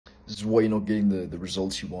This is why you're not getting the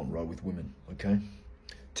results you want, right, with women, okay?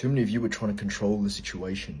 Too many of you are trying to control the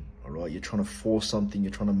situation, all right? You're trying to force something, you're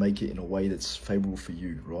trying to make it in a way that's favorable for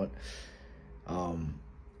you, right? And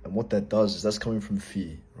what that does is that's coming from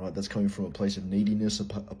fear, right? That's coming from a place of neediness, a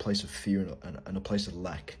place of fear, and a place of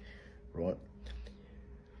lack, right?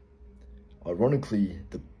 Ironically,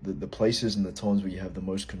 the places and the times where you have the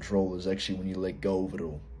most control is actually when you let go of it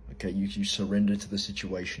all, okay? You surrender to the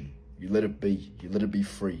situation. You let it be. You let it be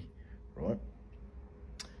free, right?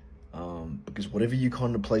 Because whatever you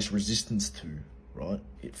kind of place resistance to, right,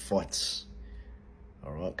 it fights,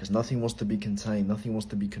 all right? Because nothing wants to be contained. Nothing wants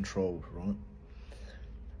to be controlled, right?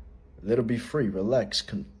 Let it be free. Relax.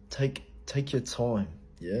 Take your time,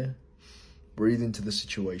 yeah? Breathe into the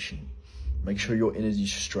situation. Make sure your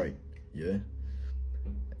energy's straight, yeah?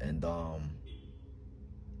 And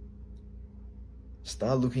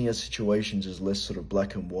start looking at situations as less sort of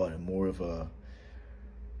black and white and more of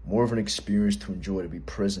an experience to enjoy, to be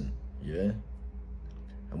present, yeah?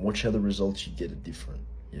 And watch how the results you get are different,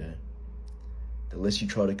 yeah? The less you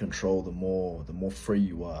try to control, the more free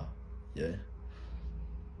you are, yeah?